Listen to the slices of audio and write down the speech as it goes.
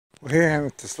We're here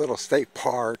at this little state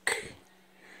park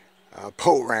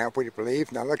boat ramp, would you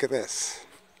believe? Now look at this.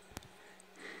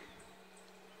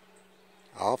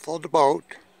 Off of the boat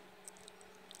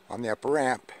on the upper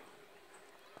ramp.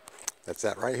 That's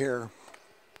that right here.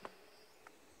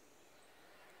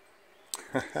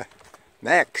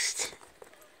 Next,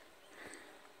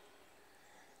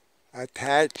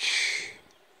 attach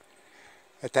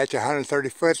a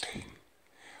 130-foot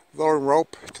lowering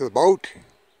rope to the boat.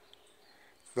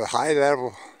 The high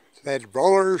level lead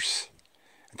rollers,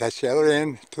 attach the other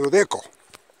end to the vehicle.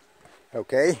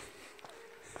 Okay,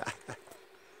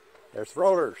 there's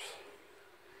rollers.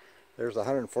 There's a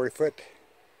 140-foot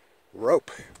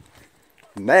rope.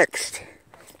 Next,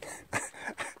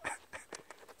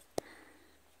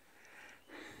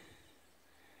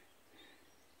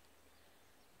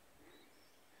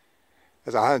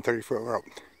 there's a 130-foot rope.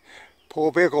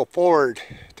 Pull vehicle forward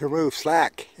to remove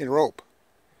slack in rope.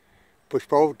 Push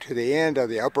boat to the end of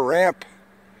the upper ramp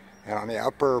and on the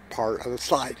upper part of the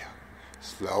slide.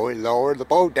 Slowly lower the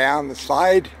boat down the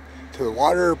slide to the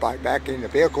water by backing the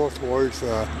vehicle towards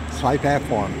the slide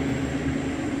platform.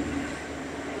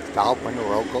 Stop when the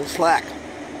rope goes slack.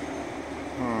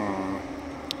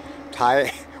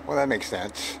 Tie, well that makes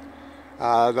sense.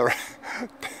 The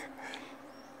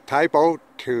tie boat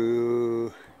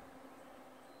to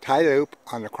tie loop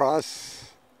on the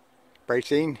cross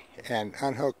bracing and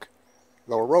unhook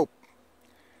lower rope.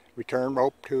 Return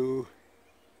rope to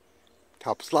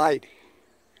top slide.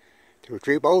 To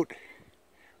retrieve boat,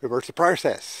 reverse the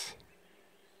process.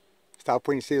 Stop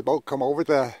when you see the boat come over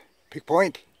the peak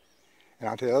point and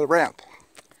onto the other ramp.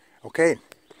 Okay,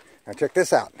 now check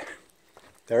this out.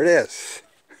 There it is.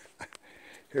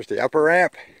 Here's the upper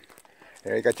ramp.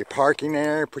 There you got your parking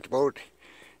there. Put your boat,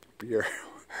 your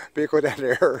vehicle down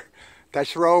there.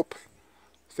 Attach the rope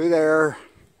through there.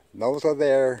 Nose over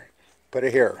there. Put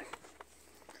it here.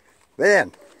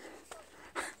 Then,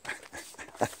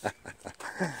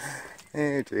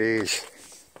 oh geez,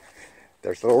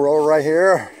 there's a little roller right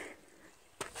here.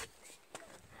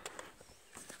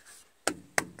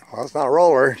 Well, it's not a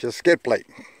roller, it's just a skid plate.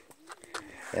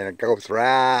 And it goes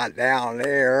right down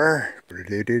there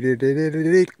into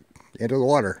the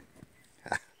water.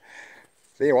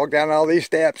 See, you walk down all these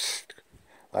steps,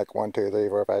 like 1, 2, 3,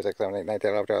 4, 5, 6, 7, 8, 9,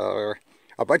 10, 11,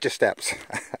 a bunch of steps.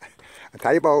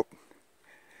 Tie your boat,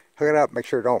 hook it up, make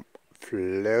sure it don't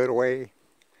float away.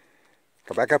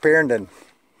 Come back up here and then,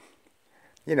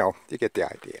 you know, you get the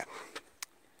idea.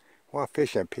 What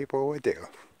fishing people would do.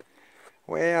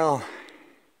 Well,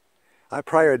 I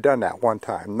probably have done that one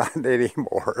time, not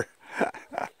anymore.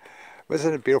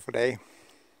 Wasn't it a beautiful day?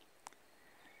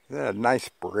 Isn't that a nice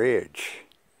bridge?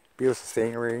 Beautiful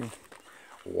scenery,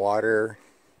 water,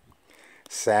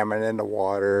 salmon in the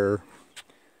water.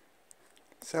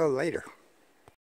 So later.